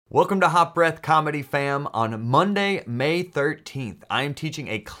Welcome to Hot Breath Comedy Fam. On Monday, May 13th, I am teaching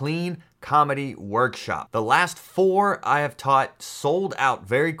a clean comedy workshop. The last 4 I have taught sold out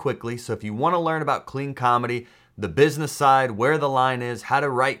very quickly, so if you want to learn about clean comedy, the business side, where the line is, how to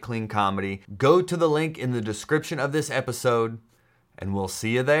write clean comedy, go to the link in the description of this episode, and we'll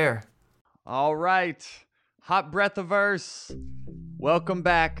see you there. All right, Hot Breathiverse. Welcome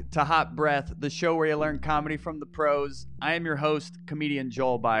back to Hot Breath, the show where you learn comedy from the pros. I am your host, comedian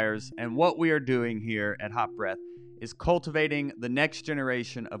Joel Byers, and what we are doing here at Hot Breath is cultivating the next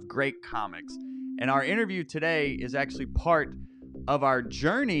generation of great comics. And our interview today is actually part of our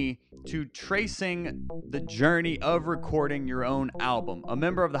journey to tracing the journey of recording your own album. A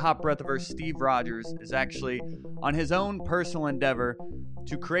member of the Hot Breathiverse, Steve Rogers, is actually on his own personal endeavor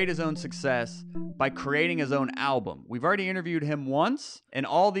to create his own success by creating his own album. We've already interviewed him once, and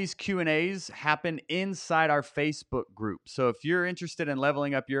all these Q&As happen inside our Facebook group. So if you're interested in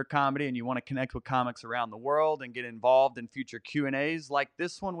leveling up your comedy and you want to connect with comics around the world and get involved in future Q&As like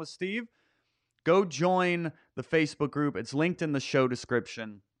this one with Steve, go join the Facebook group. It's linked in the show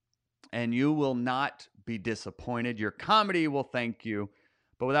description, and you will not be disappointed. Your comedy will thank you.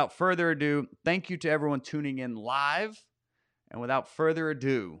 But without further ado, thank you to everyone tuning in live. And without further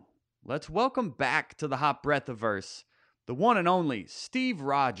ado, let's welcome back to the Hot Breathiverse, the one and only Steve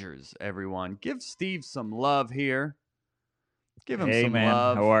Rogers, everyone. Give Steve some love here. Give him some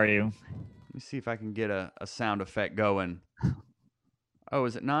love. How are you? Let me see if I can get a sound effect going. Oh,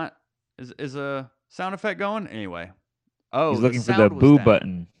 is it not? Is a sound effect going? Anyway. Oh, he's looking for the boo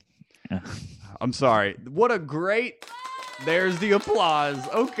button. I'm sorry. What a great... There's the applause.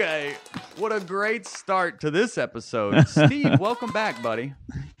 Okay. What a great start to this episode. Steve, welcome back, buddy.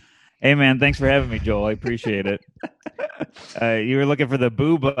 Hey, man. Thanks for having me, Joel. I appreciate it. You were looking for the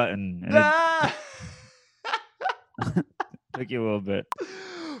boo button. Took you a little bit.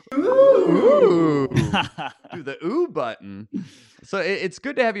 Ooh. Dude, the ooh button. So it's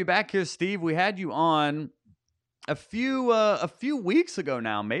good to have you back here, Steve. We had you on a few weeks ago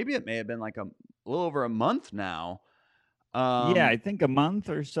now. Maybe it may have been like a little over a month now. Yeah, I think a month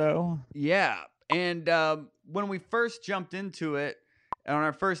or so. Yeah. And when we first jumped into it, on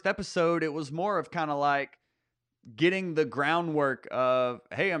our first episode, it was more of kind of like getting the groundwork of,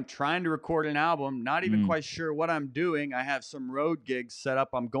 hey, I'm trying to record an album, not even quite sure what I'm doing. I have some road gigs set up.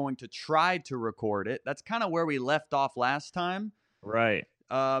 I'm going to try to record it. That's kind of where we left off last time. Right.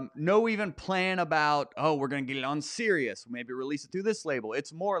 No even plan about, oh, we're going to get it on Sirius. Maybe release it through this label.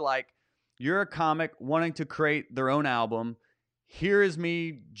 It's more like, you're a comic wanting to create their own album. Here is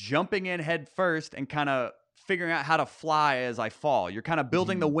me jumping in head first and kind of figuring out how to fly as I fall. You're kind of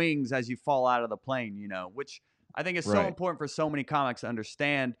building the wings as you fall out of the plane, which I think is so important for so many comics to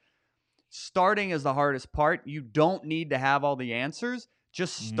understand. Starting is the hardest part. You don't need to have all the answers.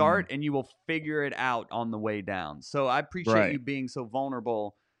 Just start and you will figure it out on the way down. So I appreciate you being so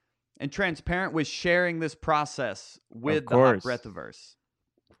vulnerable and transparent with sharing this process with the Hot Breathiverse.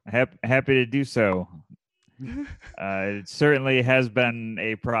 Happy to do so. It certainly has been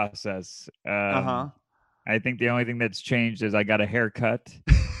a process. I think the only thing that's changed is I got a haircut.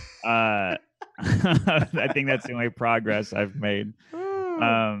 I think that's the only progress I've made.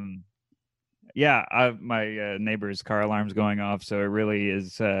 My neighbor's car alarm's going off, so it really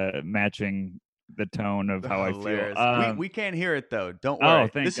is matching the tone of how Hilarious. I feel. We can't hear it though. Don't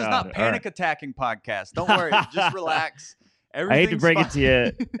worry. This is not panic attacking podcast. Don't worry. Just relax. I hate to break it to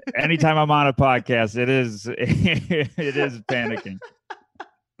you. Anytime I'm on a podcast, it is panicking.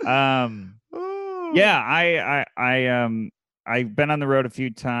 I've been on the road a few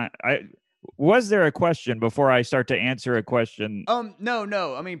times. Was there a question before I start to answer a question?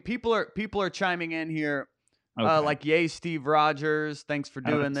 No. I mean, people are chiming in here. Okay. Like, yay, Steve Rogers. Thanks for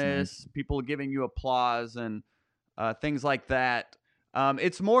doing this. People are giving you applause and things like that.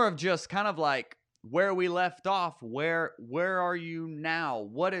 It's more of just kind of like, where we left off, where are you now?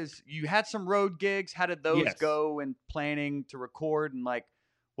 You had some road gigs. How did those go in planning to record? And like,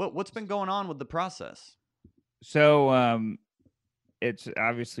 what's been going on with the process? So, it's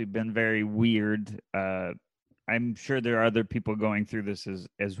obviously been very weird. I'm sure there are other people going through this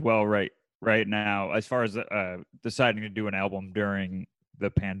as well right now, as far as deciding to do an album during the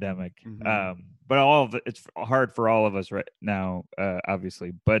pandemic. But all of it's hard for all of us right now,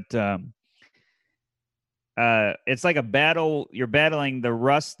 obviously. But it's like a battle. You're battling the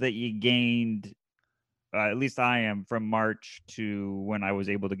rust that you gained, at least I am, from March to when I was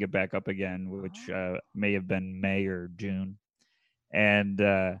able to get back up again, which may have been May or June. And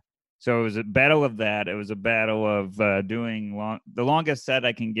so it was a battle of that. It was a battle of doing the longest set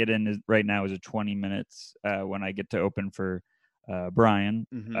I can get in right now is a 20 minutes when I get to open for Brian.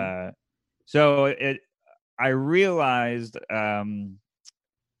 Mm-hmm. So I realized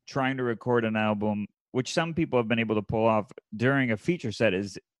trying to record an album, which some people have been able to pull off during a feature set,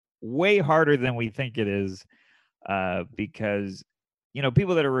 is way harder than we think it is. Because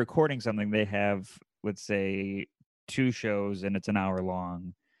people that are recording something, they have, let's say, 2 shows and it's an hour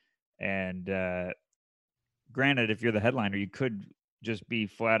long. And granted, if you're the headliner, you could just be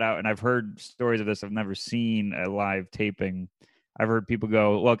flat out. And I've heard stories of this. I've never seen a live taping. I've heard people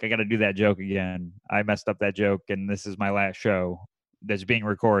go, look, I got to do that joke again. I messed up that joke, and this is my last show that's being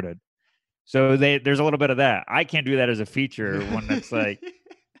recorded. So there's a little bit of that. I can't do that as a feature when it's like,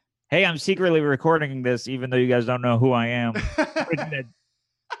 hey, I'm secretly recording this, even though you guys don't know who I am.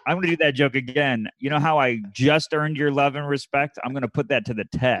 I'm going to do that joke again. You know how I just earned your love and respect? I'm going to put that to the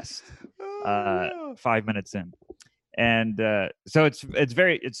test 5 minutes in. And so it's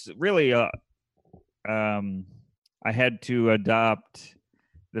really I had to adopt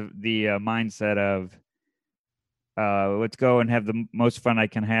the mindset of let's go and have the most fun I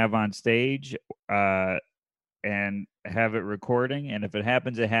can have on stage and have it recording. And if it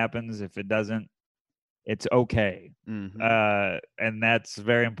happens, it happens. If it doesn't, it's okay. Mm-hmm. And that's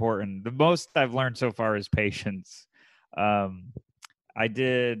very important. The most I've learned so far is patience. I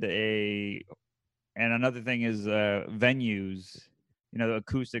did and another thing is venues. The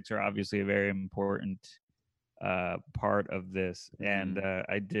acoustics are obviously a very important part of this. Mm-hmm. And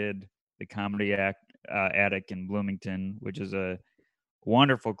I did the Comedy Attic in Bloomington, which is a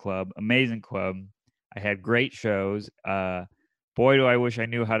wonderful club, amazing club. I had great shows. Boy, do I wish I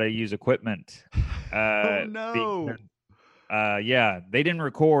knew how to use equipment. Oh no. Yeah, they didn't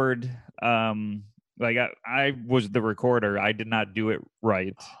record. Like I was the recorder. I did not do it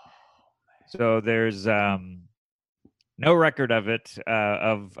right. So there's no record of it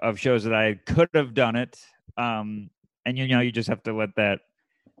of shows that I could have done it. And you just have to let that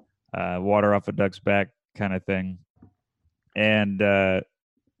water off a duck's back kind of thing. And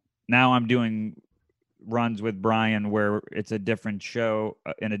now I'm doing runs with Brian where it's a different show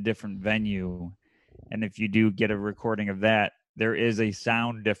in a different venue. And if you do get a recording of that, there is a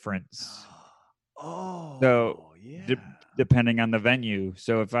sound difference. So yeah. depending on the venue.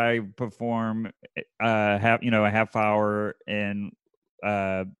 So if I perform a half hour in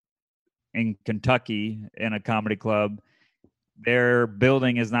Kentucky in a comedy club, their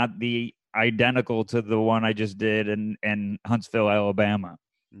building is not the identical to the one I just did in Huntsville, Alabama.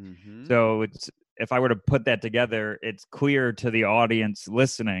 Mm-hmm. So if I were to put that together, it's clear to the audience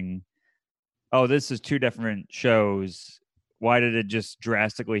listening, oh, this is 2 different shows. Why did it just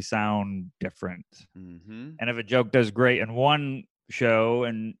drastically sound different? Mm-hmm. And if a joke does great in one show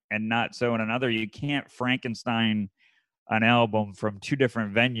and not so in another, you can't Frankenstein an album from 2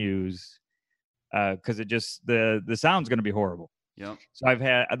 different venues because it just the sound's going to be horrible. Yep.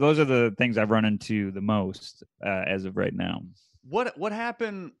 So those are the things I've run into the most as of right now. What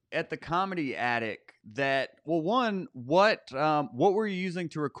happened at the Comedy Attic that, well, one, what were you using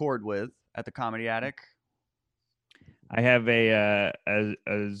to record with at the Comedy Attic? I have a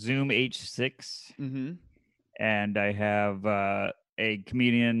Zoom H6, Mm-hmm. and I have a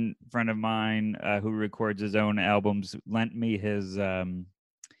comedian friend of mine who records his own albums lent me his audience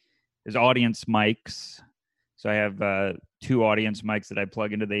mics. So I have 2 audience mics that I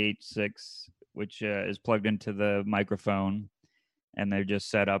plug into the H6, which is plugged into the microphone, and they're just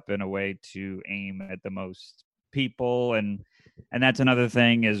set up in a way to aim at the most people. And that's another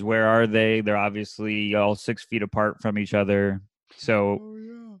thing is, where are they? They're obviously all 6 feet apart from each other.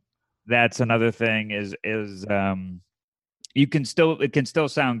 So that's another thing is it can still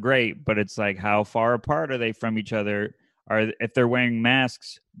sound great, but it's like, how far apart are they from each other? If they're wearing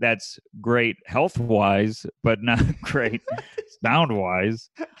masks, that's great health wise, but not great sound wise.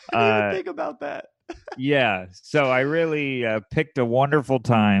 I didn't even think about that. Yeah, so I really picked a wonderful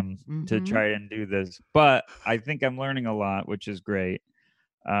time to Mm-hmm. try and do this, but I think I'm learning a lot, which is great.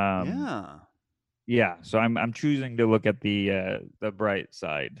 Yeah. So I'm choosing to look at the bright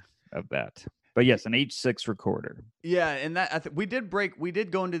side of that. But yes, an H6 recorder. Yeah, and that we did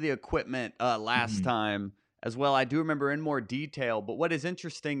go into the equipment last time as well. I do remember in more detail, but what is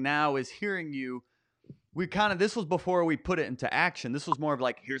interesting now is hearing you. This was before we put it into action. This was more of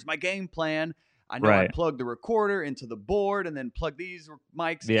like, here's my game plan. I know I plug the recorder into the board and then plug these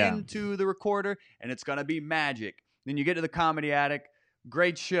mics into the recorder, and it's going to be magic. Then you get to the Comedy Attic,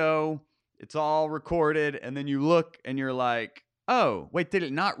 great show. It's all recorded, and then you look and you're like, oh, wait, did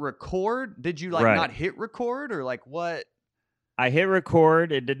it not record? Did you not hit record, or like what? I hit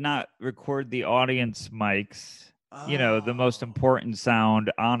record. It did not record the audience mics. The most important sound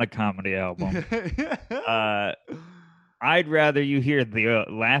on a comedy album. I'd rather you hear the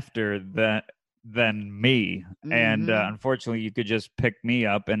laughter than me. And Mm-hmm. unfortunately, you could just pick me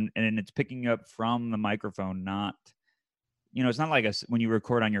up, and it's picking up from the microphone, not, it's not like when you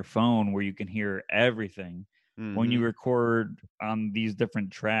record on your phone where you can hear everything. When you Mm-hmm. record on these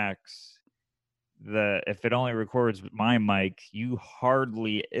different tracks, if it only records my mic, you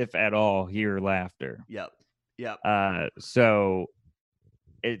hardly, if at all, hear laughter. Yep. Yep. So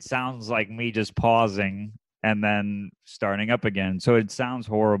it sounds like me just pausing and then starting up again. So it sounds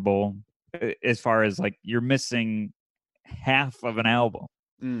horrible, as far as like you're missing half of an album.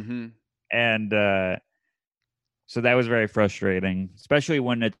 Mm-hmm. And so that was very frustrating, especially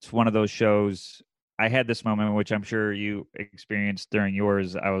when it's one of those shows. I had this moment, which I'm sure you experienced during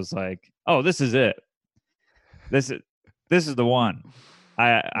yours. I was like, "Oh, this is it. This is this is the one.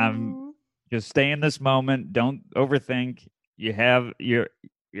 I'm just stay in this moment. Don't overthink. You're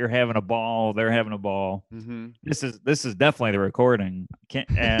having a ball. They're having a ball. Mm-hmm. This is definitely the recording. Can't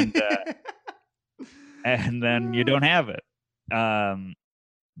and then you don't have it.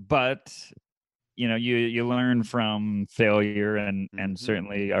 But you learn from failure, and Mm-hmm.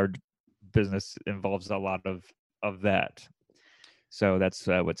 certainly our business involves a lot of that. So that's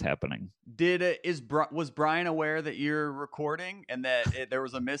what's happening. Was Brian aware that you're recording and that there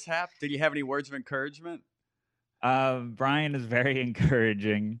was a mishap? Did you have any words of encouragement? Brian is very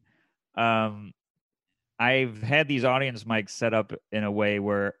encouraging. Um, I've had these audience mics set up in a way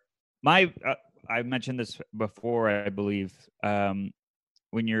where I mentioned this before, I believe. When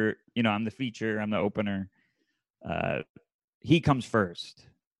I'm the feature, I'm the opener. Uh, he comes first.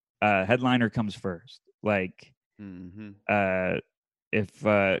 Headliner comes first. Like, Mm-hmm. uh, if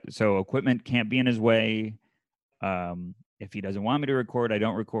so, equipment can't be in his way. If he doesn't want me to record, I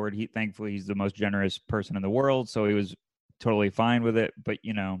don't record. Thankfully he's the most generous person in the world, so he was totally fine with it. But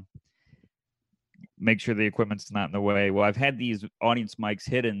make sure the equipment's not in the way. Well, I've had these audience mics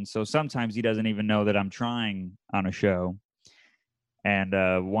hidden, so sometimes he doesn't even know that I'm trying on a show. And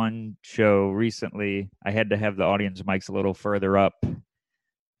one show recently, I had to have the audience mics a little further up,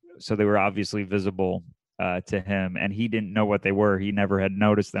 so they were obviously visible to him, and he didn't know what they were. He never had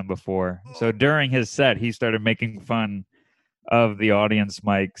noticed them before. So during his set, he started making fun of the audience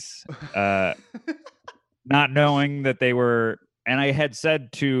mics, not knowing that they were. And I had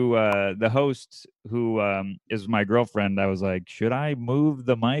said to the host, who is my girlfriend, I was like, "Should I move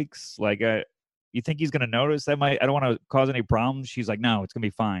the mics? Like, you think he's gonna notice that? I don't want to cause any problems." She's like, "No, it's gonna be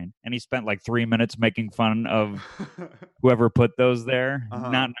fine." And he spent like 3 minutes making fun of whoever put those there, Uh-huh.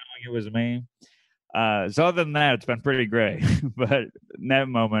 not knowing it was me. So other than that, it's been pretty great. But in that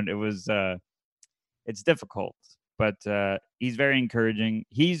moment, it's difficult. But he's very encouraging.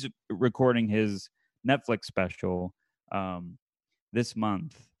 He's recording his Netflix special this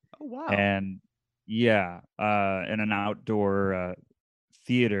month, Oh wow. and yeah, in an outdoor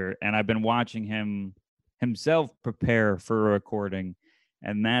theater. And I've been watching himself prepare for a recording,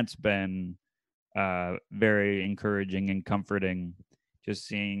 and that's been very encouraging and comforting. Just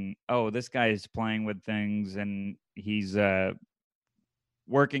seeing, oh, this guy is playing with things, and he's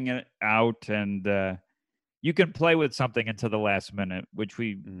working it out, and you can play with something until the last minute, which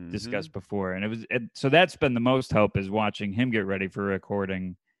we Mm-hmm. discussed before. And so that's been the most help, is watching him get ready for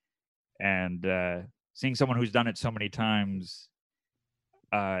recording, and seeing someone who's done it so many times,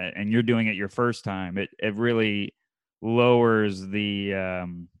 and you're doing it your first time. It really lowers the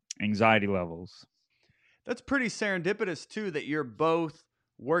anxiety levels. That's pretty serendipitous too that you're both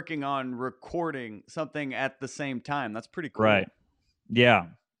working on recording something at the same time. That's pretty Right. cool. Yeah.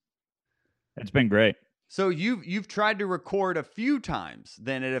 It's been great. So you've tried to record a few times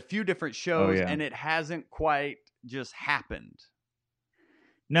then at a few different Oh shows yeah. and it hasn't quite just happened.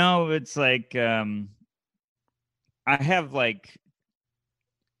 No, it's like I have like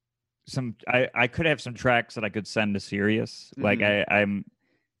I could have some tracks that I could send to Sirius. Like Mm-hmm.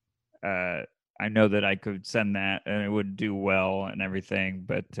 uh I know that I could send that and it would do well and everything,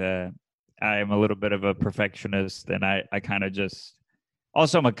 but I am a little bit of a perfectionist, and I kind of just,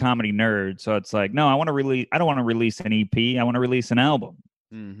 also I'm a comedy nerd, so it's like, no, I don't want to release an EP. I want to release an album.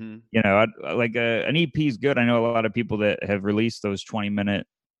 Mm-hmm. Like an EP is good. I know a lot of people that have released those 20-minute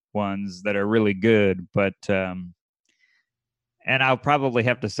ones that are really good, but and I'll probably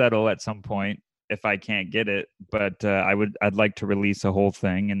have to settle at some point if I can't get it. But I'd like to release a whole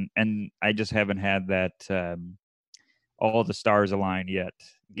thing, and I just haven't had that all the stars aligned yet.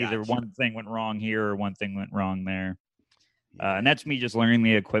 Either Gotcha. one thing went wrong here or one thing went wrong there, and Yeah. that's me just learning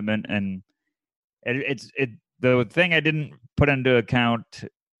the equipment. And it's the thing I didn't put into account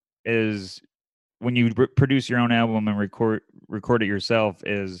is when you produce your own album and record it yourself,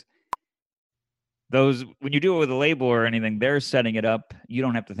 is those, when you do it with a label or anything, they're setting it up. You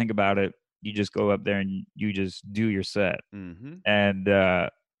don't have to think about it. You just go up there and you just do your set. Mm-hmm. And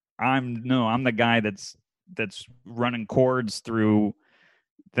I'm the guy that's running chords through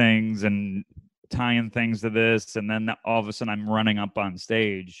things and tying things to this, and then all of a sudden I'm running up on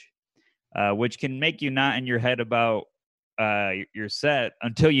stage, which can make you not in your head about your set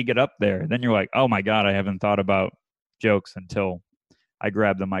until you get up there. Then you're like, oh my god, I haven't thought about jokes until I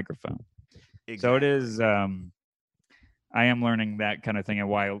grab the microphone. Exactly. So it is. I am learning that kind of thing, and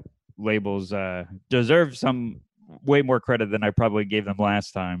why labels deserve some way more credit than I probably gave them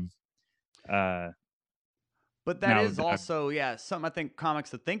last time. But that is also, something I think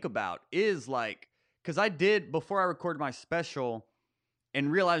comics to think about is like, because I did, before I recorded my special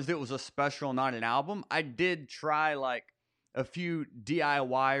and realized it was a special, not an album, I did try like a few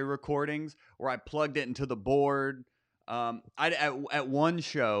DIY recordings where I plugged it into the board. At one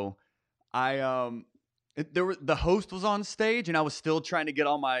show, the host was on stage and I was still trying to get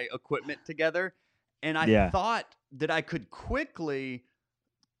all my equipment together. And I thought that I could quickly...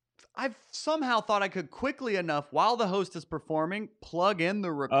 I've somehow thought I could quickly enough, while the host is performing, plug in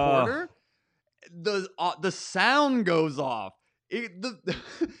the recorder. The sound goes off. This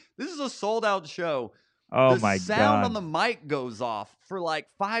is a sold out show. Oh the my sound God. on the mic goes off for like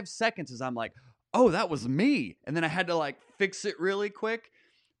 5 seconds as I'm like, oh, that was me. And then I had to like fix it really quick.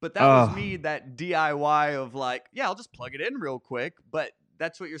 But that was me, that DIY of like, yeah, I'll just plug it in real quick. But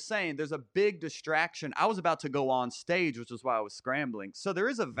that's what you're saying. There's a big distraction. I was about to go on stage, which is why I was scrambling. So there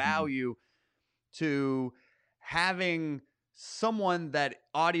is a value to having someone that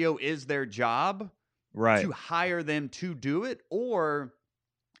audio is their job, right, to hire them to do it. Or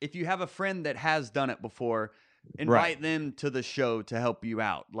if you have a friend that has done it before, invite them to the show to help you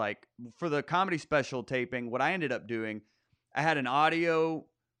out. Like for the comedy special taping, what I ended up doing, I had an audio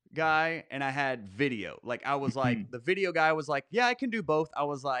guy and I had video. Like I was like, the video guy was like, yeah, I can do both. I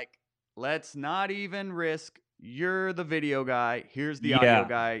was like, let's not even risk. You're the video guy. Here's the audio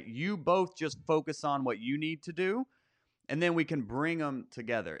guy. You both just focus on what you need to do, and then we can bring them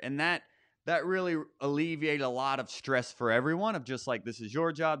together. And that really alleviated a lot of stress for everyone of just like, this is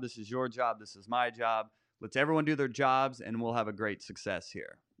your job. This is your job. This is my job. Let's everyone do their jobs and we'll have a great success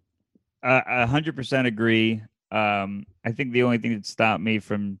here. 100% agree. I think the only thing that stopped me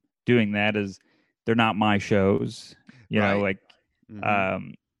from doing that is they're not my shows. You know, like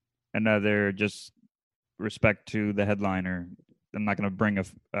another just respect to the headliner. I'm not going to bring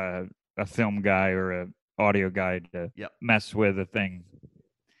a film guy or a audio guy to mess with a thing.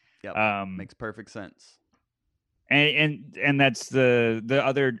 Makes perfect sense. And that's the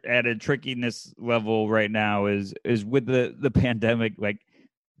other added trickiness level right now is with the pandemic. Like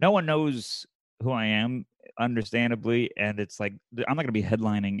no one knows who I am, understandably, and it's like I'm not going to be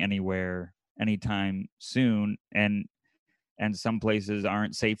headlining anywhere anytime soon, and some places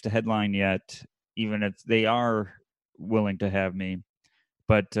aren't safe to headline yet, even if they are willing to have me.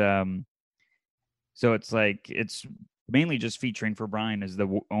 But so it's like it's mainly just featuring for Brian is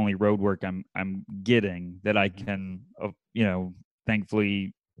the only road work I'm getting that I can,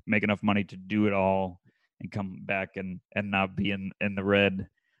 thankfully make enough money to do it all and come back and not be in the red.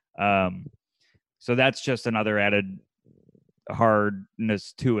 So that's just another added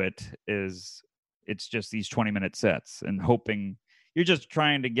hardness to it. Is it's just these 20-minute sets and hoping you're just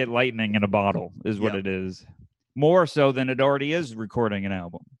trying to get lightning in a bottle is what it is, more so than it already is recording an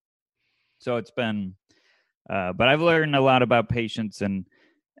album. So it's been, but I've learned a lot about patience and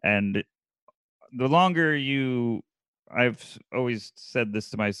the longer I've always said this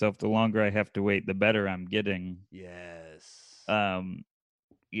to myself, the longer I have to wait, the better I'm getting. Yes. So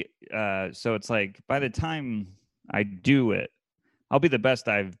it's like by the time I do it, I'll be the best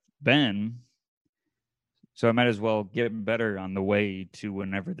I've been. So I might as well get better on the way to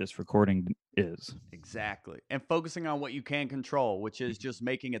whenever this recording is. Exactly. And focusing on what you can control, which is just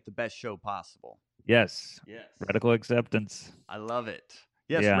making it the best show possible. Yes. Radical acceptance. I love it.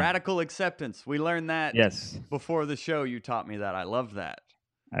 Yes, radical acceptance. We learned that before the show. You taught me that. I love that.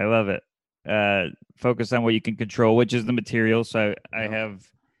 I love it. Focus on what you can control, which is the material. So I have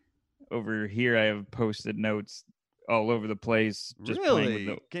over here, I have Post-it notes all over the place. Just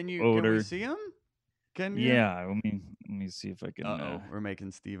really? Can we see them? Can you? Yeah. Let me see if I can. We're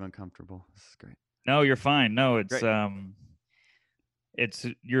making Steve uncomfortable. This is great. No, you're fine. No, it's great. It's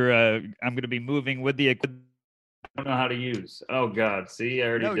you're. I'm going to be moving with the equipment. I don't know how to use. Oh God! See, I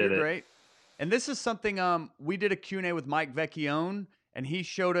already did it. No, you're great. And this is something. We did a Q&A with Mike Vecchione, and he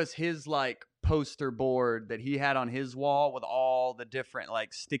showed us his like poster board that he had on his wall with all the different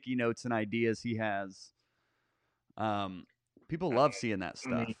like sticky notes and ideas he has. People love seeing that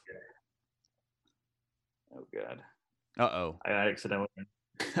stuff. God. Uh-oh. I accidentally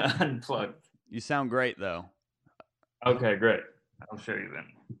unplugged. You sound great, though. Okay, great. I'll show you then.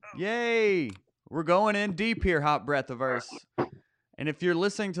 Yay! We're going in deep here, Hot Breathiverse. And if you're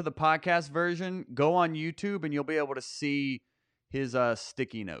listening to the podcast version, go on YouTube and you'll be able to see his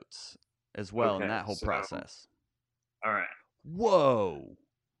sticky notes as well in that whole process. All right. Whoa.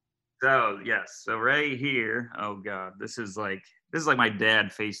 So yes, so right here. Oh God, this is like my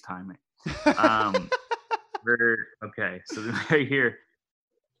dad FaceTiming. Okay, so right here.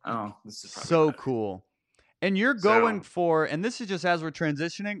 Oh, this is so better. Cool. And you're going for, and this is just as we're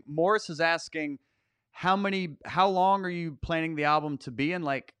transitioning, Morris is asking how long are you planning the album to be, and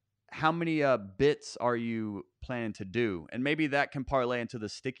like how many bits are you planning to do? And maybe that can parlay into the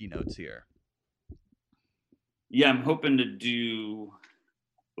sticky notes here. Yeah, I'm hoping to do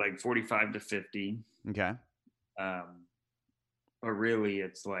like 45 to 50. Okay. But really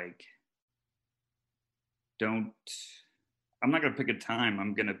it's like, I'm not going to pick a time.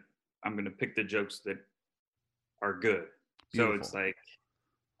 I'm going to pick the jokes that are good. Beautiful. So it's like,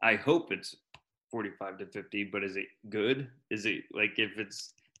 I hope it's 45 to 50, but is it good? Is it like, if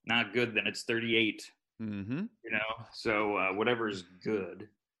it's not good, then it's 38, mm-hmm. You know? So whatever is good.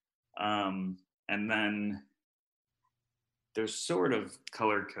 And then they're sort of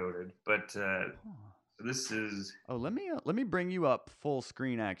color coded, but this is. Oh, let me bring you up full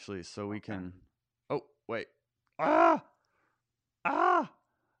screen actually, so we can. Oh wait, I'm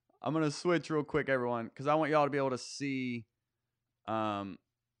gonna switch real quick, everyone, because I want y'all to be able to see,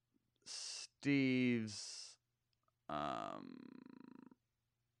 Steve's. I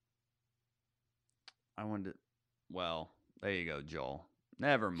wanted. Well, there you go, Joel.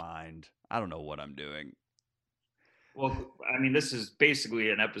 Never mind. I don't know what I'm doing. Well, I mean, this is basically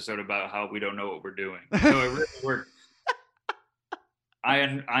an episode about how we don't know what we're doing. So it really worked. I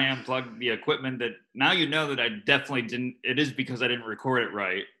unplugged the equipment that now you know that I definitely didn't. It is because I didn't record it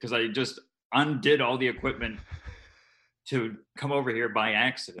right, because I just undid all the equipment to come over here by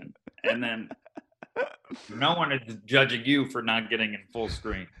accident. And then no one is judging you for not getting in full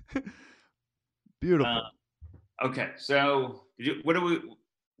screen. Beautiful. Okay, so what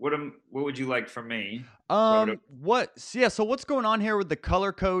would you like from me? So what's going on here with the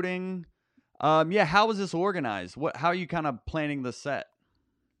color coding? How is this organized? How are you kind of planning the set?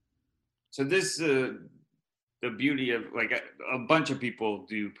 So this the beauty of, like, a bunch of people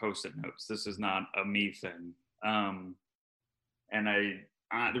do post-it notes. This is not a me thing. And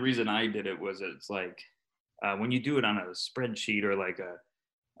the reason I did it was, it's like, when you do it on a spreadsheet or like a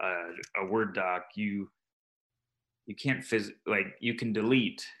Word doc, you can't you can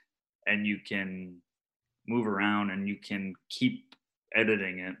delete and you can move around and you can keep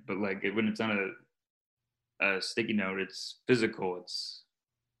editing it, but like when it's on a sticky note, it's physical,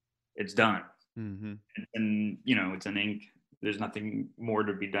 it's done. Mm-hmm. And it's an ink. There's nothing more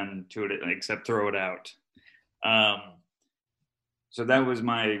to be done to it except throw it out. So that was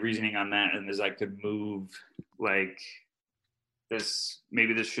my reasoning on that, and as I could move, like, this,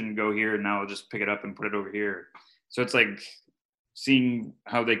 maybe this shouldn't go here, and now I'll just pick it up and put it over here. So it's like seeing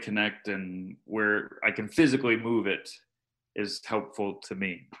how they connect and where I can physically move it is helpful to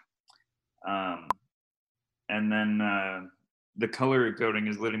me. And then the color coding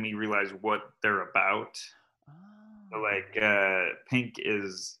is letting me realize what they're about. So like pink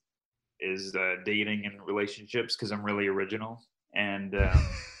is dating and relationships, because I'm really original, and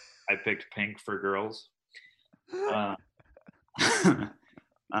I picked pink for girls. And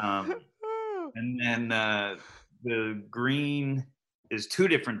then the green is two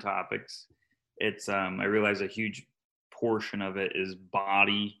different topics. It's I realize a huge portion of it is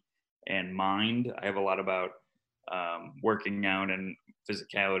body and mind. I have a lot about working out and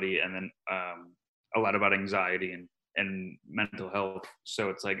physicality, and then a lot about anxiety and mental health. So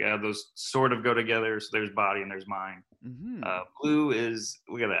it's like those sort of go together. So there's body and there's mind. Mm-hmm. Blue is,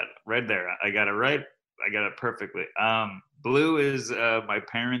 look at that right there. I got it right. I got it perfectly. Blue is my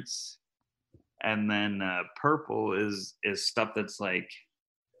parents, and then purple is stuff that's like,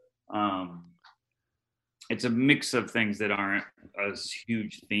 it's a mix of things that aren't a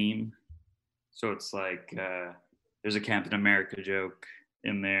huge theme. So it's like there's a Captain America joke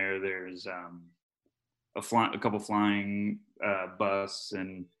in there. There's a couple flying busts,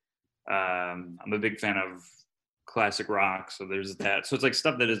 and I'm a big fan of classic rock, so there's that. So it's like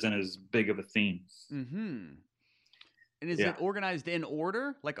stuff that isn't as big of a theme. Mm-hmm. And is it organized in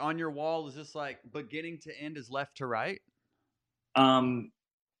order? Like on your wall, is this like beginning to end is left to right?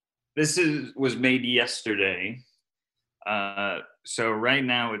 This was made yesterday. So right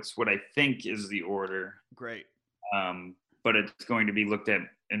now it's what I think is the order. Great. But it's going to be looked at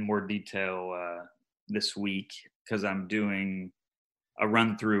in more detail this week because I'm doing a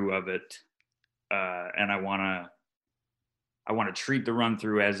run through of it, and I want to treat the run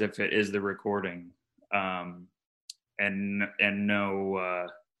through as if it is the recording, and no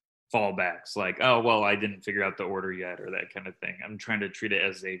fallbacks like, oh well, I didn't figure out the order yet, or that kind of thing. I'm trying to treat it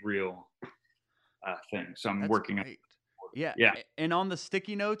as a real thing. So I'm working on. Yeah. Yeah. And on the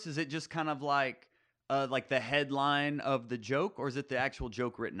sticky notes, is it just kind of like the headline of the joke, or is it the actual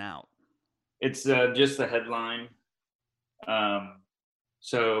joke written out? It's just the headline.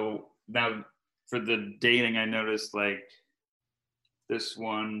 So now for the dating, I noticed like this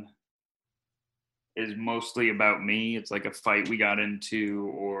one is mostly about me. It's like a fight we got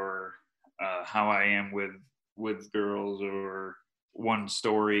into, or how I am with girls, or one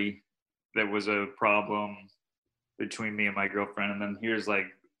story that was a problem between me and my girlfriend. And then here's like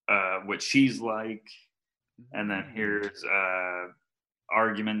what she's like, and then here's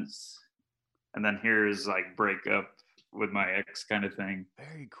arguments, and then here's like breakup with my ex kind of thing.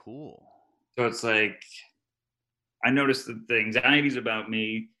 Very cool. So it's like I noticed that the anxiety's about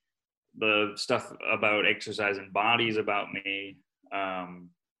me, the stuff about exercise and body is about me.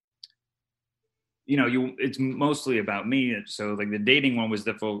 It's mostly about me. So like the dating one was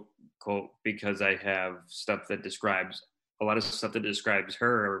difficult because I have stuff that describes a lot of stuff that describes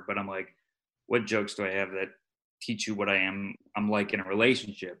her, but I'm like, what jokes do I have that teach you what I'm like in a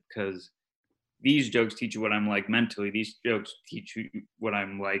relationship? Because these jokes teach you what I'm like mentally. These jokes teach you what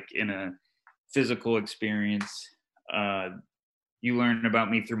I'm like in a physical experience. You learn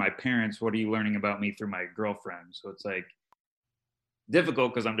about me through my parents. What are you learning about me through my girlfriend? So it's like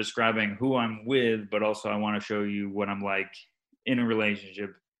difficult because I'm describing who I'm with, but also I want to show you what I'm like in a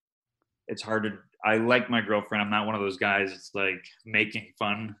relationship. It's hard to, I like my girlfriend. I'm not one of those guys. It's like making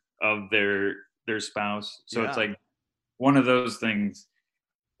fun of their spouse. So It's like one of those things.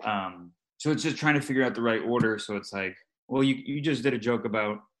 So it's just trying to figure out the right order. So it's like, well, you just did a joke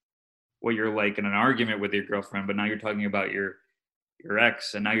about what you're like in an argument with your girlfriend, but now you're talking about your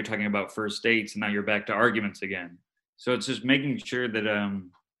ex, and now you're talking about first dates, and now you're back to arguments again. So it's just making sure that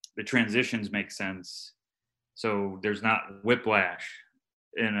the transitions make sense, so there's not whiplash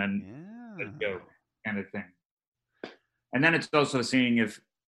in a joke kind of thing. And then it's also seeing if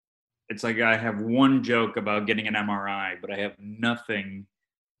it's like I have one joke about getting an MRI, but I have nothing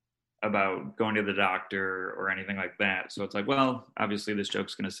about going to the doctor or anything like that. So it's like, well, obviously this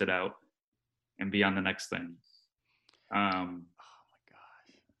joke's going to sit out and be on the next thing. Oh my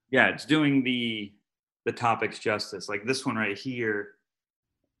gosh. Yeah, it's doing the topics justice. Like this one right here,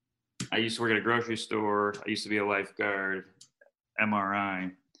 I used to work at a grocery store. I used to be a lifeguard,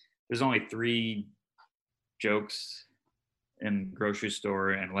 MRI. There's only 3 jokes in grocery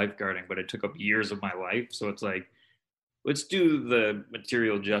store and lifeguarding, but it took up years of my life. So it's like, let's do the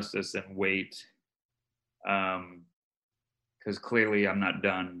material justice and wait. Because clearly I'm not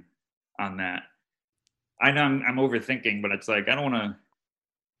done on that. I know I'm overthinking, but it's like, I don't want to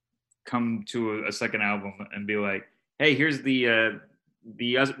come to a second album and be like, hey, here's the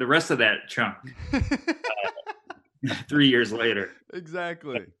rest of that chunk 3 years later.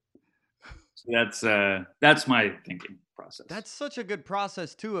 Exactly. So that's my thinking process. That's such a good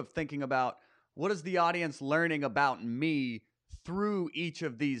process too, of thinking about what is the audience learning about me through each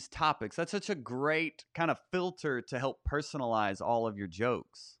of these topics. That's such a great kind of filter to help personalize all of your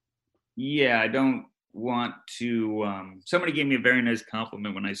jokes. Yeah, I don't want to. Somebody gave me a very nice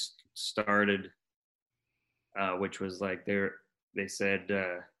compliment when I started, which was like they said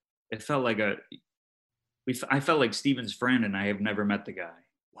it felt like I felt like Steven's friend, and I have never met the guy.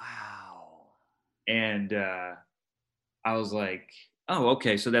 Wow. And I was like, oh,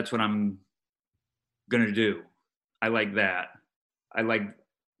 okay, so that's what I'm gonna do. I like that. I like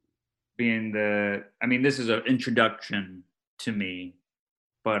being this is an introduction to me,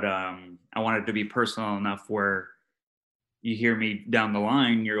 but I want it to be personal enough where you hear me down the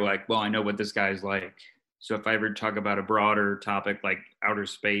line, you're like, well, I know what this guy's like. So if I ever talk about a broader topic like outer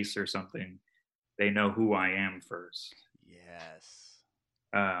space or something, they know who I am first. Yes.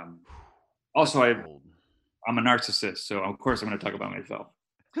 Also, I'm a narcissist, so of course I'm going to talk about myself.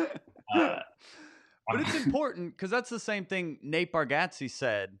 But it's important because that's the same thing Nate Bargatze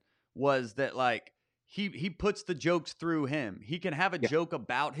said, was that like he puts the jokes through him. He can have a joke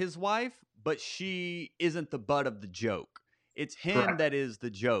about his wife, but she isn't the butt of the joke. It's him that is the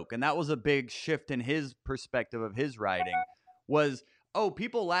joke. And that was a big shift in his perspective of his writing, was, oh,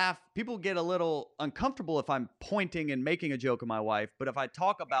 people laugh. People get a little uncomfortable if I'm pointing and making a joke of my wife. But if I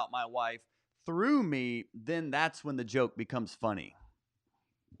talk about my wife through me, then that's when the joke becomes funny.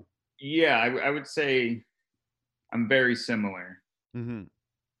 Yeah, I would say I'm very similar. Mm-hmm.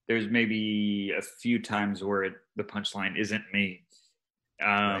 there's maybe a few times where the punchline isn't me.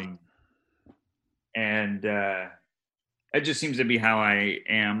 Right. And it just seems to be how I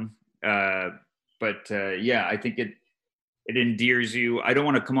am. But yeah, I think it endears you. I don't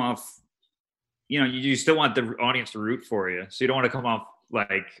want to come off, you still want the audience to root for you. So you don't want to come off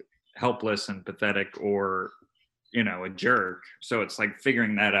like helpless and pathetic or, a jerk. So it's like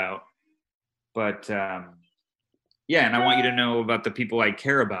figuring that out. But yeah, and I want you to know about the people I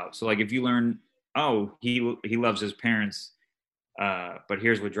care about. So like if you learn, oh, he loves his parents, but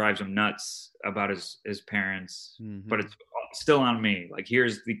here's what drives him nuts about his parents, but it's still on me. Like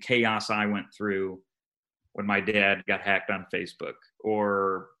here's the chaos I went through when my dad got hacked on Facebook,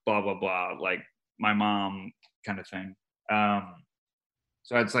 or blah blah blah, like my mom kind of thing.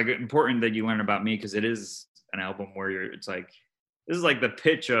 So it's like important that you learn about me, because it is an album where it's like, this is like the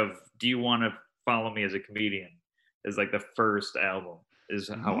pitch of, do you want to follow me as a comedian? Is like the first album is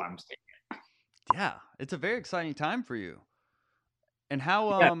how I'm seeing it. Yeah, it's a very exciting time for you. And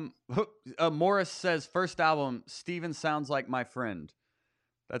how Morris says first album, Steven sounds like my friend.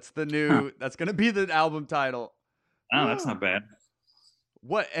 That's the new. That's gonna be the album title. Oh, that's not bad.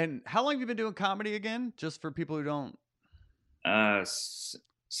 What, and how long have you been doing comedy again? Just for people who don't.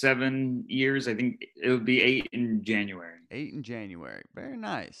 7 years. I think it would be 8 in January. 8 in January. Very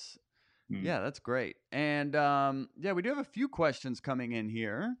nice. Yeah, that's great. And yeah, we do have a few questions coming in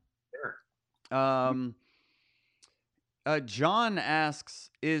here. Sure. John asks,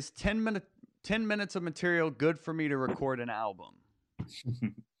 is 10 minutes of material good for me to record an album?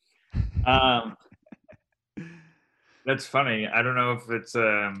 That's funny. I don't know if it's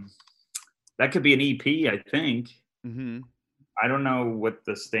that could be an EP, I think. I don't know what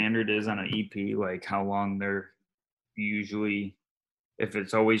the standard is on an EP, like how long they're usually, if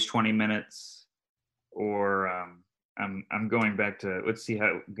it's always 20 minutes, or I'm going back to, let's see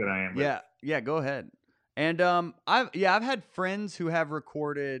how good I am. Yeah, go ahead. And I've had friends who have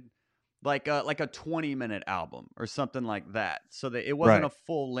recorded like a 20-minute album or something like that, so that it wasn't a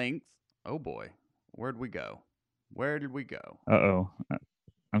full length. Oh boy, where did we go?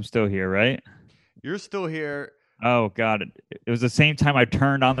 I'm still here, right? You're still here. Oh God, it was the same time I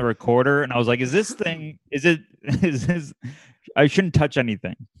turned on the recorder and I was like, is this I shouldn't touch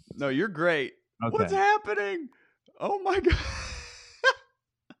anything. No, you're great. Okay. What's happening? Oh my God.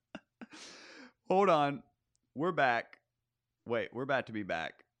 Hold on. We're back. Wait, we're about to be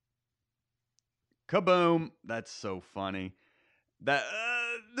back. Kaboom. That's so funny.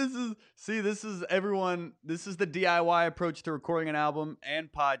 This is everyone. This is the DIY approach to recording an album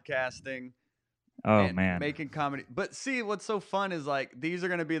and podcasting. Oh and man, making comedy. But see, what's so fun is like, these are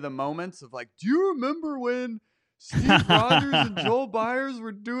going to be the moments of like, do you remember when Steve Rogers and Joel Byers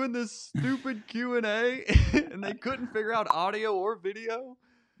were doing this stupid Q&A and they couldn't figure out audio or video?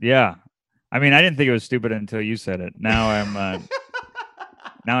 Yeah. I mean, I didn't think it was stupid until you said it. Now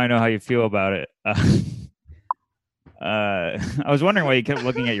now I know how you feel about it. I was wondering why you kept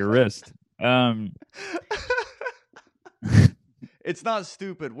looking at your wrist. It's not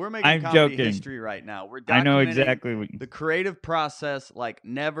stupid. We're making I'm comedy joking. history right now. We're documenting I know exactly the creative process like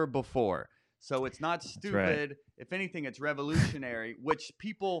never before. So it's not stupid. Right. If anything, it's revolutionary, which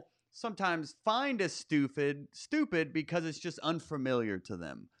people sometimes find as stupid because it's just unfamiliar to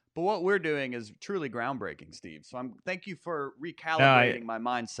them. But what we're doing is truly groundbreaking, Steve. So thank you for recalibrating my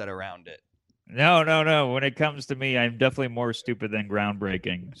mindset around it. No. When it comes to me, I'm definitely more stupid than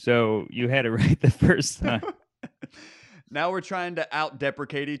groundbreaking. So you had it right the first time. Now we're trying to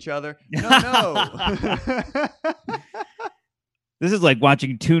out-deprecate each other. No. This is like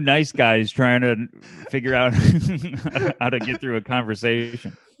watching two nice guys trying to figure out how to get through a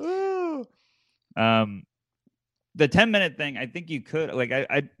conversation. The 10-minute thing, I think you could, like,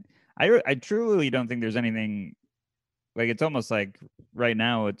 I truly don't think there's anything, like, it's almost like right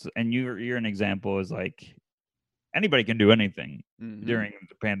now and you're an example, is like anybody can do anything during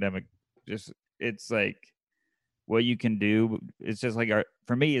the pandemic. Just, it's like what you can do. It's just like,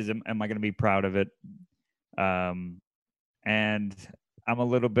 for me, is am I going to be proud of it? And I'm a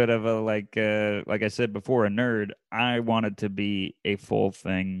little bit of a, like I said before, a nerd. I want it to be a full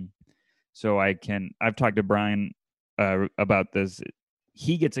thing, so I've talked to Brian about this.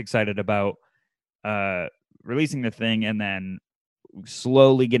 He gets excited about releasing the thing and then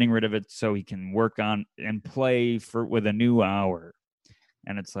slowly getting rid of it so he can work on and play with a new hour.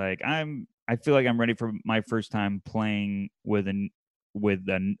 And it's like, I feel like I'm ready for my first time playing with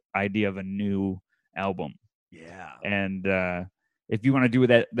an idea of a new album. Yeah. And if you want to do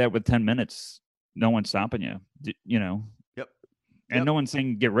that with 10 minutes, no one's stopping you, you know? Yep. And no one's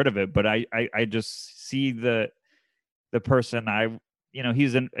saying get rid of it, but I just see the person I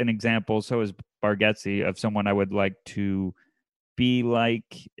he's an example. So is Bargatze of someone I would like to be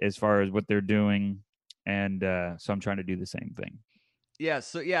like as far as what they're doing. And so I'm trying to do the same thing. Yeah,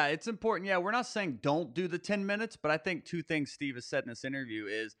 so yeah, it's important. Yeah, we're not saying don't do the 10 minutes, but I think two things Steve has said in this interview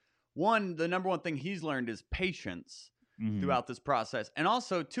is one, the number one thing he's learned is patience throughout this process. And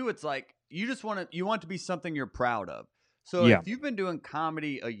also, two, it's like you want it to be something you're proud of. So Yeah. if you've been doing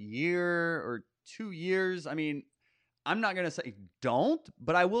comedy a year or 2 years, I mean, I'm not going to say don't,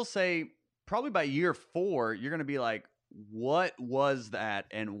 but I will say probably by year 4, you're going to be like, what was that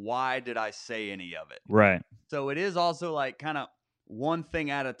and why did I say any of it? Right. So it is also like kind of one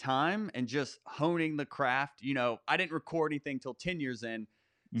thing at a time and just honing the craft. I didn't record anything till 10 years in.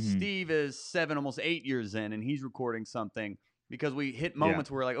 Steve is 7, almost 8 years in, and he's recording something because we hit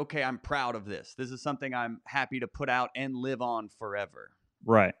moments where we're like, okay, I'm proud of this. This is something I'm happy to put out and live on forever.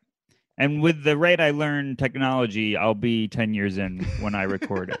 Right. And with the rate I learn technology, I'll be 10 years in when I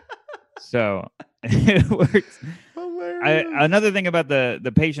record it. So it works. Another thing about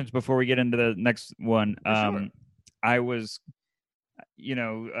the patience before we get into the next one, Sure. I was,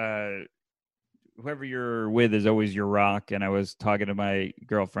 whoever you're with is always your rock. And I was talking to my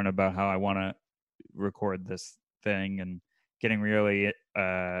girlfriend about how I want to record this thing and getting really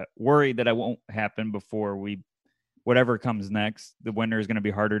worried that it won't happen before whatever comes next. The winter is going to be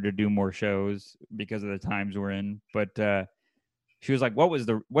harder to do more shows because of the times we're in. But she was like, what's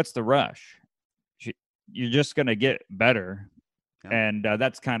the rush? You're just going to get better. Yeah. And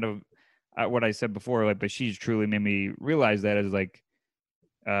that's kind of what I said before. Like, but she's truly made me realize that is like,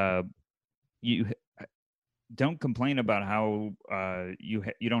 you don't complain about how you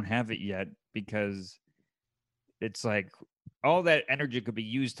don't have it yet, because it's like all that energy could be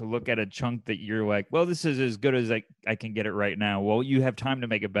used to look at a chunk that you're like, well, this is as good as I can get it right now. Well, you have time to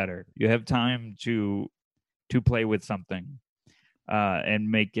make it better. You have time to play with something and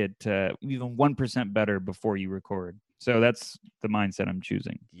make it even 1% better before you record. So that's the mindset I'm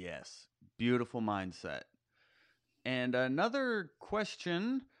choosing. Yes. Beautiful mindset. And another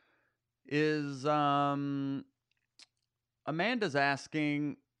question is Amanda's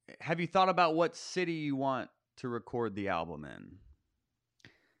asking, have you thought about what city you want to record the album in?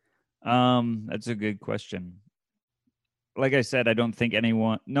 That's a good question. Like I said, I don't think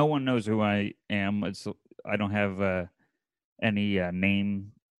no one knows who I am. I don't have any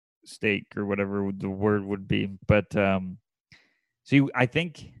name stake or whatever the word would be. But I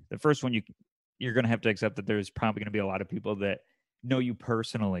think the first one you're going to have to accept that there's probably going to be a lot of people that know you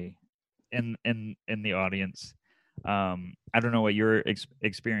personally in the audience. I don't know what your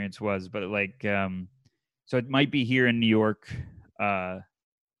experience was, but so it might be here in New York, in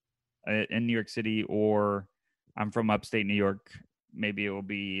New York City, or I'm from upstate New York. Maybe it will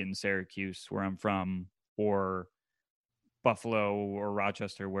be in Syracuse, where I'm from, or Buffalo or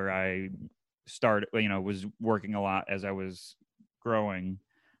Rochester, where I started, was working a lot as I was growing.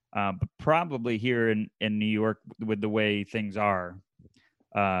 But probably here in New York, with the way things are,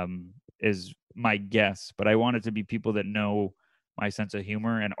 is my guess. But I want it to be people that know my sense of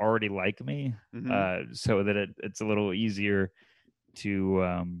humor and already like me, so that it's a little easier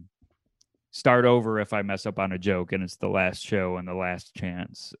to start over if I mess up on a joke and it's the last show and the last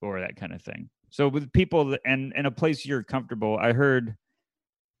chance or that kind of thing. So with people and in a place you're comfortable, I heard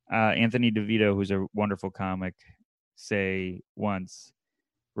Anthony DeVito, who's a wonderful comic, say once,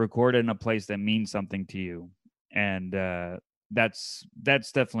 record in a place that means something to you. And that's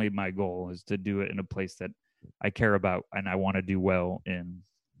definitely my goal, is to do it in a place that I care about and I want to do well in.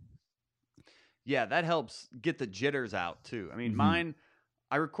 Yeah, that helps get the jitters out too. I mean,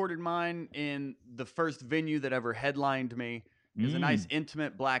 I recorded mine in the first venue that ever headlined me. It was a nice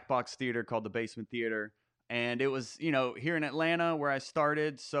intimate black box theater called the Basement Theater. And it was, here in Atlanta where I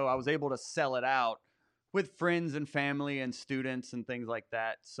started. So I was able to sell it out with friends and family and students and things like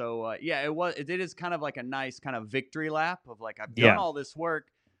that. So it is kind of like a nice kind of victory lap of like, I've done all this work.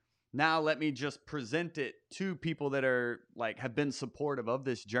 Now let me just present it to people that are like, have been supportive of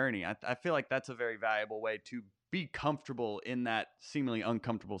this journey. I feel like that's a very valuable way to be comfortable in that seemingly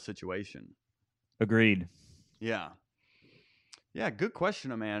uncomfortable situation. Agreed. Yeah. Yeah, good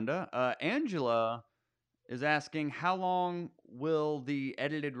question, Amanda. Angela is asking, how long will the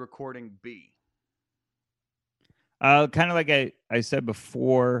edited recording be? Kind of like I said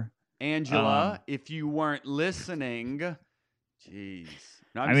before. Angela, if you weren't listening, jeez.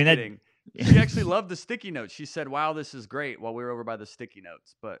 No, I'm just kidding. She actually loved the sticky notes. She said, wow, this is great, while we were over by the sticky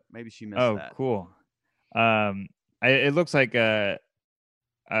notes, but maybe she missed that. Oh, cool. It looks like a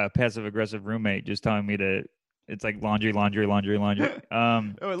passive-aggressive roommate just telling me to It's like laundry. Oh,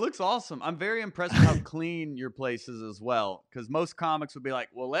 it looks awesome. I'm very impressed with how clean your place is as well. Because most comics would be like,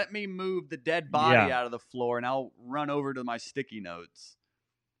 well, let me move the dead body Yeah. out of the floor and I'll run over to my sticky notes.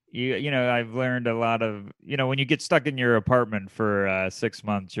 You know, I've learned a lot of, when you get stuck in your apartment for 6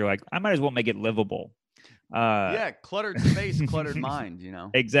 months, you're like, I might as well make it livable. Yeah, cluttered space, cluttered mind,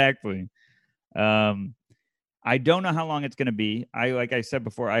 Exactly. I don't know how long it's going to be. Like I said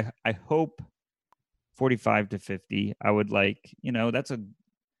before, I hope 45 to 50. I would like, that's a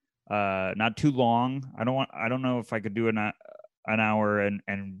not too long. I don't know if I could do an hour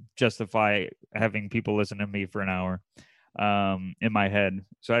and justify having people listen to me for an hour in my head.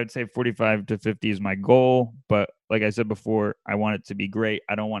 So I'd say 45 to 50 is my goal, but like I said before, I want it to be great.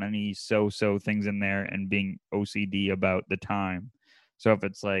 I don't want any so things in there and being OCD about the time. So if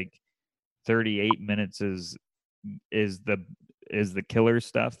it's like 38 minutes is the killer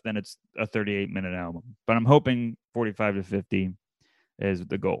stuff, then it's a 38-minute album. But I'm hoping 45 to 50 is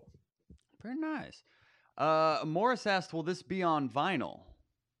the goal. Very nice. Morris asked, will this be on vinyl?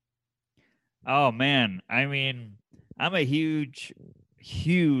 Oh man, I mean, I'm a huge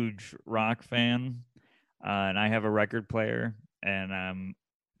rock fan, and I have a record player, and I'm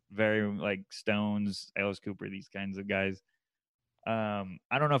very like Stones, Alice Cooper, these kinds of guys. I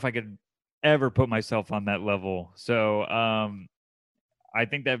don't know if I could ever put myself on that level. So I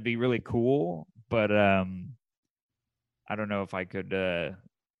think that'd be really cool, but I don't know if I could.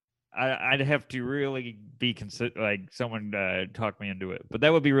 I'd have to really be like someone talk me into it, but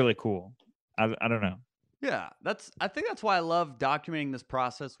that would be really cool. I don't know. Yeah, I think that's why I love documenting this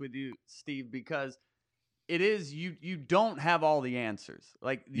process with you, Steve, because it is you don't have all the answers.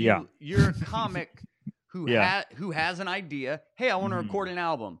 Like you're a comic who has an idea. Hey, I want to record an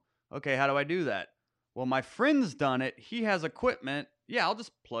album. Okay, how do I do that? Well, my friend's done it. He has equipment. Yeah, I'll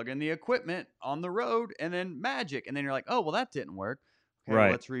just plug in the equipment on the road and then magic. And then you're like, oh, well, that didn't work. Okay, right.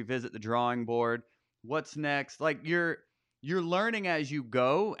 Well, let's revisit the drawing board. What's next? Like you're learning as you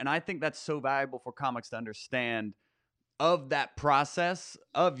go. And I think that's so valuable for comics to understand of that process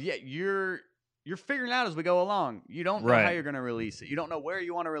of, you're figuring out as we go along. You don't know how you're going to release it. You don't know where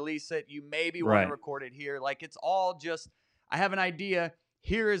you want to release it. You maybe want to record it here. Like it's all just, I have an idea.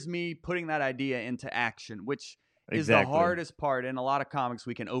 Here is me putting that idea into action, which is the hardest part. In a lot of comics,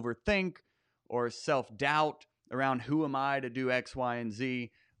 we can overthink or self-doubt around who am I to do X, Y, and Z.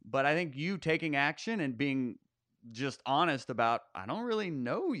 But I think you taking action and being just honest about, I don't really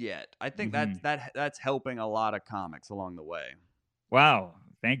know yet. I think that's helping a lot of comics along the way. Wow.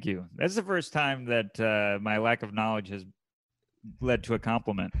 Thank you. That's the first time that my lack of knowledge has led to a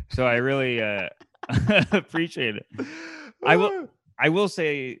compliment. So I really appreciate it. I will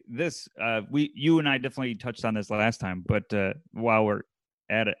say this. You and I definitely touched on this last time, but while we're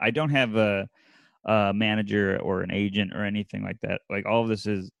at it, I don't have a manager or an agent or anything like that. Like all of this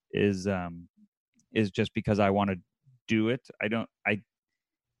is just because I want to do it.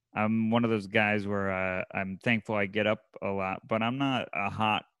 I'm one of those guys where I'm thankful I get up a lot, but I'm not a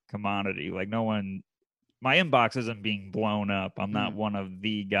hot commodity. Like my inbox isn't being blown up. I'm not one of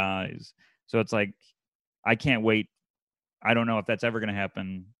the guys. So it's like, I can't wait. I don't know if that's ever going to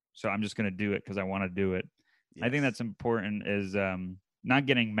happen. So I'm just going to do it because I want to do it. Yes. I think that's important is not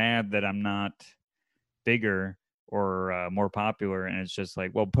getting mad that I'm not bigger or more popular. And it's just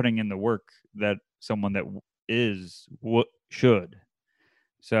like, well, putting in the work that someone that is should.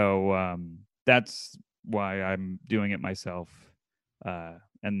 So that's why I'm doing it myself,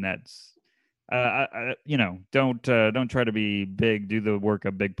 and that's don't try to be big. Do the work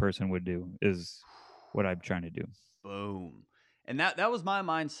a big person would do is what I'm trying to do. Boom, and that was my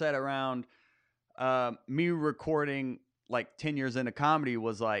mindset around me recording like 10 years into comedy.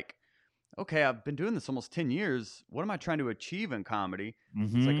 Was like, okay, I've been doing this almost 10 years. What am I trying to achieve in comedy?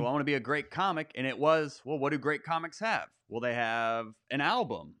 It's like, well, I want to be a great comic. And it was, well, what do great comics have? Well, they have an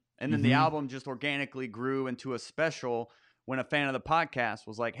album. And then the album just organically grew into a special when a fan of the podcast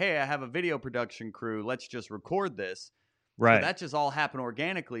was like, hey, I have a video production crew. Let's just record this. Right. So that just all happened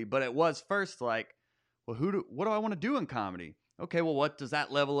organically. But it was first like, well, what do I want to do in comedy? Okay, well, what does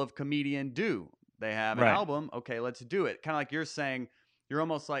that level of comedian do? They have an album. Okay, let's do it. Kind of like you're saying, you're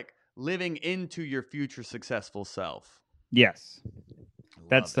almost like living into your future successful self. Yes.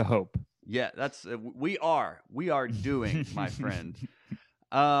 That's the hope. Yeah, that's we are doing, my friend.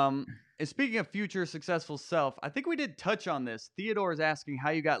 And speaking of future successful self, I think we did touch on this. Theodore is asking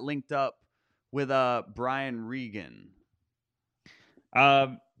how you got linked up with Brian Regan.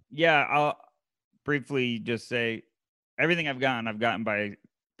 Yeah, I'll briefly just say everything I've gotten by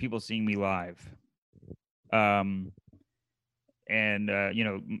people seeing me live. and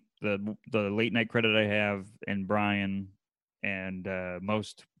the late night credit I have and Brian and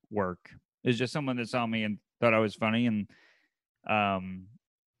most work is just someone that saw me and thought I was funny. And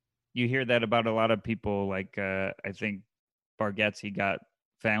you hear that about a lot of people. Like I think Bargatze got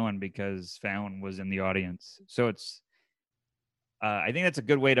Fallon because Fallon was in the audience. So it's I think that's a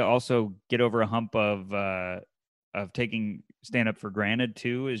good way to also get over a hump of taking stand up for granted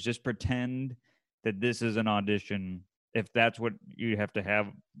too, is just pretend that this is an audition. If that's what you have to have,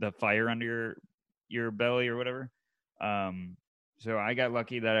 the fire under your belly or whatever. So I got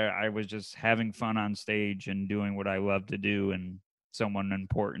lucky that I was just having fun on stage and doing what I love to do, and someone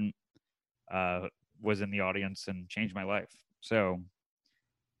important was in the audience and changed my life. So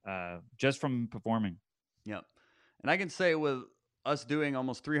just from performing. Yep. And I can say with us doing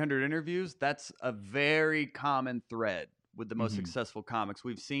almost 300 interviews, that's a very common thread with the most successful comics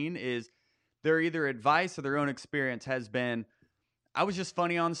we've seen is their either advice or their own experience has been, I was just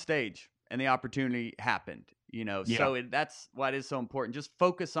funny on stage and the opportunity happened, Yeah. So that's why it is so important. Just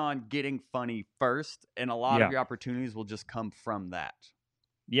focus on getting funny first, and a lot of your opportunities will just come from that.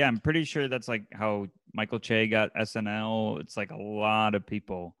 Yeah, I'm pretty sure that's like how Michael Che got SNL. It's like a lot of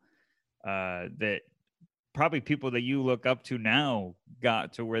people that probably people that you look up to now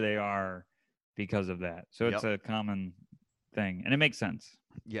got to where they are because of that. So it's a common thing, and it makes sense.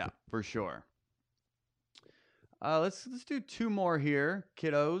 Yeah, for sure. Let's do two more here,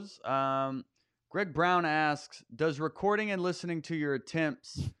 kiddos. Greg Brown asks, does recording and listening to your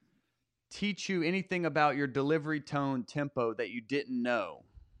attempts teach you anything about your delivery, tone, tempo that you didn't know?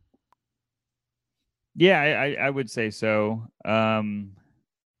 Yeah, I would say so.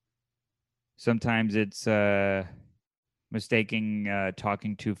 Sometimes it's mistaking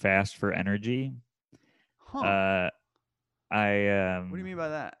talking too fast for energy. Huh. What What do you mean by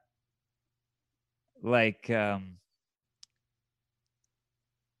that? Like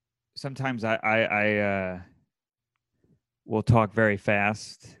sometimes I will talk very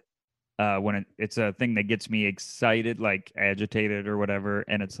fast when it's a thing that gets me excited, like agitated or whatever,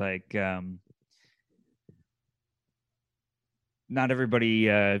 and it's like not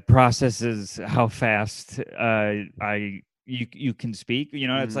everybody processes how fast you can speak.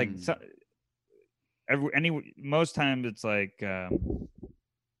 It's like most times it's like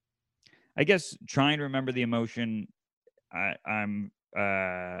I guess trying to remember the emotion I'm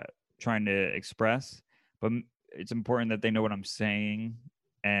trying to express, but it's important that they know what I'm saying.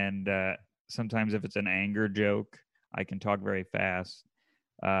 And sometimes if it's an anger joke, I can talk very fast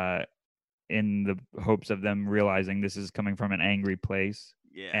in the hopes of them realizing this is coming from an angry place.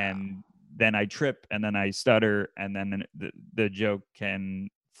 Yeah. And then I trip and then I stutter and then the joke can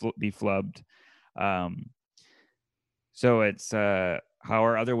be flubbed. So it's how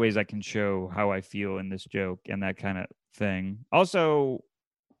are other ways I can show how I feel in this joke and that kind of thing. Also,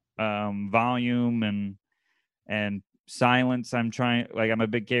 volume and silence. I'm a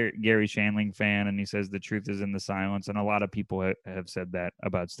big Gary Shandling fan, and he says the truth is in the silence, and a lot of people have said that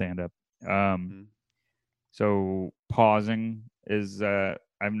about stand-up. So pausing is I've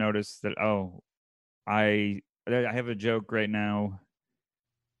noticed that I have a joke right now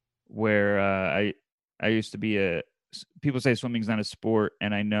where I used to be people say swimming's not a sport,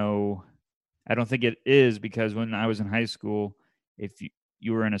 and I don't think it is, because when I was in high school, if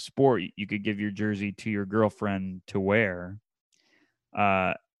you were in a sport, you could give your jersey to your girlfriend to wear,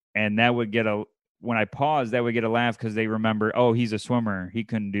 and that would when I paused, that would get a laugh because they remember, oh, he's a swimmer, he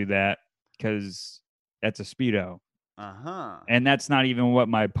couldn't do that because that's a Speedo. And that's not even what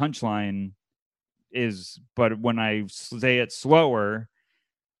my punchline is, but when I say it slower,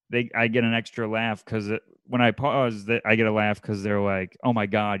 I get an extra laugh because when I pause, I get a laugh because they're like, "Oh my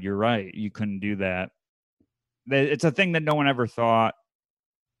God, you're right. You couldn't do that." It's a thing that no one ever thought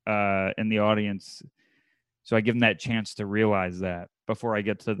in the audience, so I give them that chance to realize that before I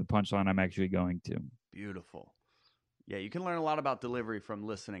get to the punchline I'm actually going to. Beautiful. Yeah, you can learn a lot about delivery from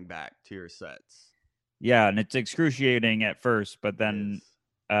listening back to your sets. Yeah, and it's excruciating at first, but then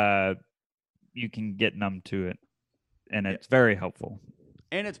you can get numb to it, and it's very helpful.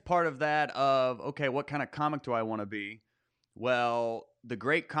 And it's part of that of, okay, what kind of comic do I want to be? Well, the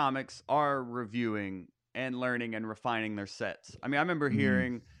great comics are reviewing and learning and refining their sets. I mean, I remember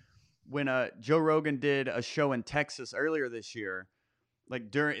hearing when Joe Rogan did a show in Texas earlier this year,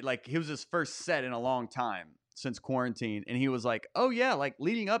 it was his first set in a long time since quarantine. And he was like, oh yeah, like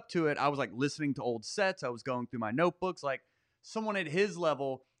leading up to it, I was like listening to old sets. I was going through my notebooks. Like someone at his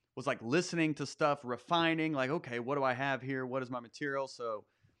level was like listening to stuff, refining, like, okay, what do I have here? What is my material? So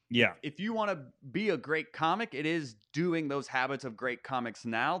yeah, if you want to be a great comic, it is doing those habits of great comics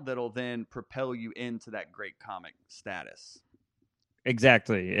now that'll then propel you into that great comic status.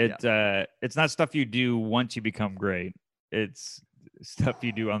 Exactly. It's not stuff you do once you become great. It's stuff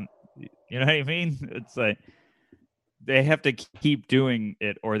you do on, you know what I mean? It's like they have to keep doing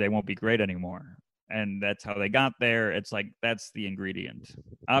it or they won't be great anymore. And that's how they got there. It's like that's the ingredient.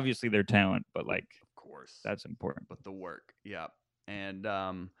 Obviously their talent, but like Of course. that's important. But the work. Yeah. And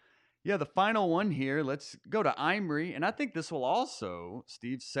yeah, the final one here. Let's go to Imri. And I think this will also,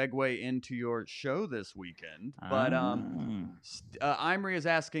 Steve, segue into your show this weekend. But Imri is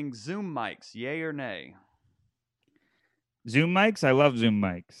asking Zoom mics, yay or nay? Zoom mics, I love Zoom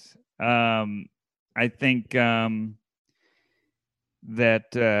mics. I think that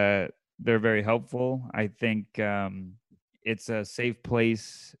they're very helpful. I think it's a safe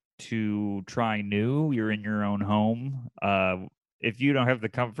place to try new. You're in your own home. If you don't have the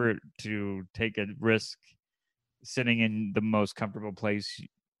comfort to take a risk sitting in the most comfortable place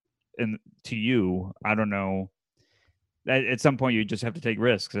to you, I don't know. At some point, you just have to take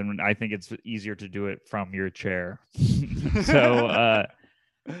risks, and I think it's easier to do it from your chair. So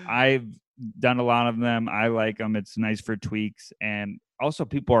I've done a lot of them. I like them. It's nice for tweaks, and also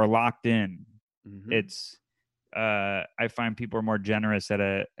people are locked in. Mhm. It's I find people are more generous at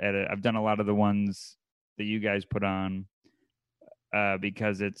a. I've done a lot of the ones that you guys put on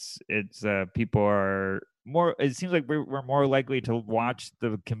because it's people are more. It seems like we're more likely to watch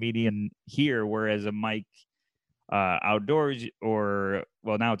the comedian here, whereas a mic outdoors or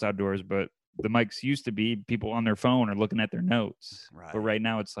well now it's outdoors, but the mics used to be people on their phone or looking at their notes. Right. But right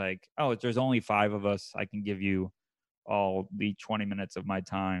now it's like, oh, there's only 5 of us. I can give you all the 20 minutes of my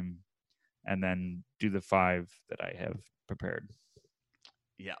time and then do the 5 that I have prepared.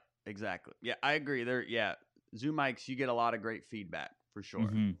 Yeah, exactly. Yeah, I agree. Zoom mics, you get a lot of great feedback for sure.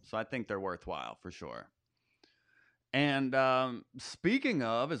 Mhm. So I think they're worthwhile for sure. And speaking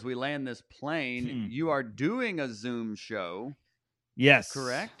of, as we land this plane, you are doing a Zoom show, Yes.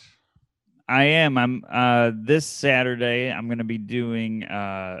 correct? I am. I'm this Saturday I'm going to be doing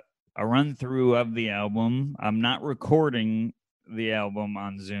a run through of the album. I'm not recording the album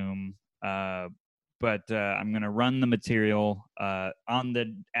on Zoom. But I'm going to run the material on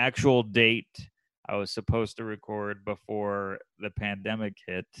the actual date I was supposed to record before the pandemic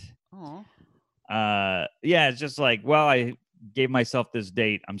hit. Oh. Yeah, it's just like, well, I gave myself this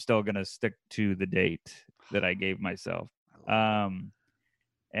date. I'm still going to stick to the date that I gave myself.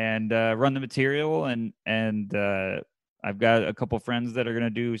 And run the material and I've got a couple friends that are going to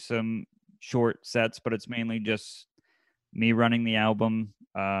do some short sets, but it's mainly just me running the album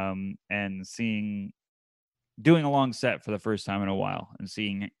and doing a long set for the first time in a while and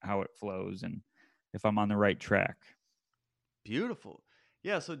seeing how it flows and if I'm on the right track. Beautiful.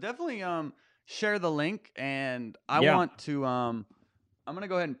 Yeah, so definitely share the link, and I Yeah. want to I'm going to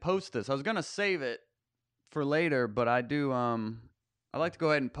go ahead and post this. I was going to save it for later, but I do I like to go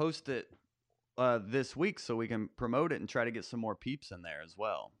ahead and post it this week so we can promote it and try to get some more peeps in there as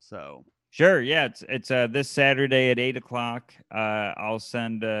well. So Sure, yeah, it's this Saturday at 8:00. I'll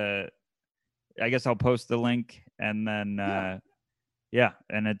send I guess I'll post the link and then yeah,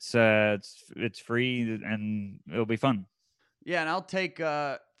 and it's free and it'll be fun. yeah, and I'll take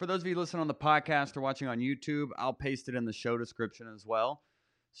for those of you listening on the podcast or watching on YouTube, I'll paste it in the show description as well,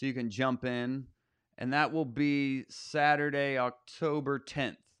 so you can jump in, and that will be Saturday, October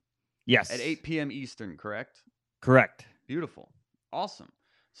 10th. Yes. At 8 p.m. Eastern, correct? Correct. Beautiful, awesome.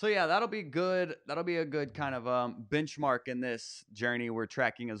 So yeah, that'll be good. That'll be a good kind of benchmark in this journey we're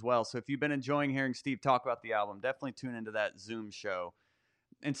tracking as well. So if you've been enjoying hearing Steve talk about the album, definitely tune into that Zoom show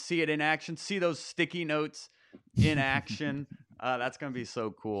and see it in action. See those sticky notes in action. That's gonna be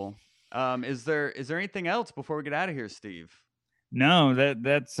so cool. Is there anything else before we get out of here, Steve? No,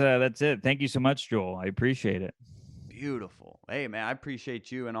 that's it. Thank you so much, Joel. I appreciate it. Beautiful. Hey man, I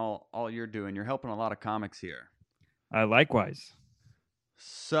appreciate you and all you're doing. You're helping a lot of comics here. Likewise.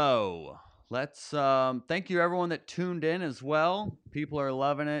 So let's thank you everyone that tuned in as well. People are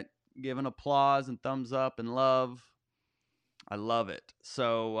loving it, giving applause and thumbs up and love. I love it.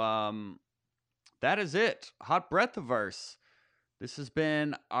 So that is it. Hot Breathiverse. This has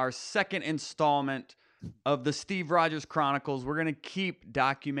been our second installment of the Steve Rogers Chronicles. We're going to keep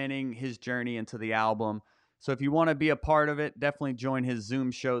documenting his journey into the album. So if you want to be a part of it, definitely join his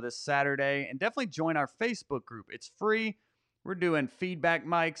Zoom show this Saturday and definitely join our Facebook group. It's free. We're doing feedback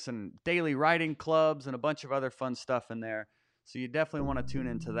mics and daily writing clubs and a bunch of other fun stuff in there. So you definitely want to tune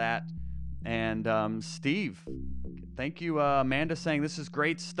into that. And Steve, thank you, Amanda, saying this is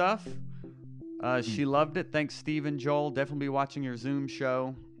great stuff. She loved it. Thanks, Steve and Joel. Definitely be watching your Zoom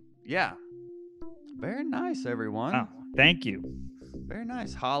show. Yeah. Very nice, everyone. Oh, thank you. Very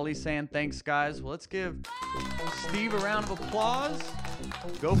nice. Holly saying thanks, guys. Well, let's give Steve a round of applause.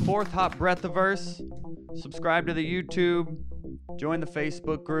 Go forth, Hot Breathiverse. Subscribe to the YouTube. Join the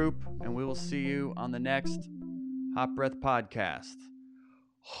Facebook group. And we will see you on the next Hot Breath podcast.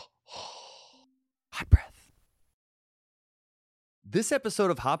 Hot Breath. This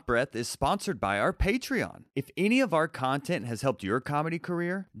episode of Hot Breath is sponsored by our Patreon. If any of our content has helped your comedy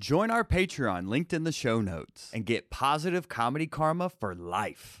career, join our Patreon linked in the show notes and get positive comedy karma for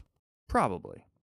life. Probably.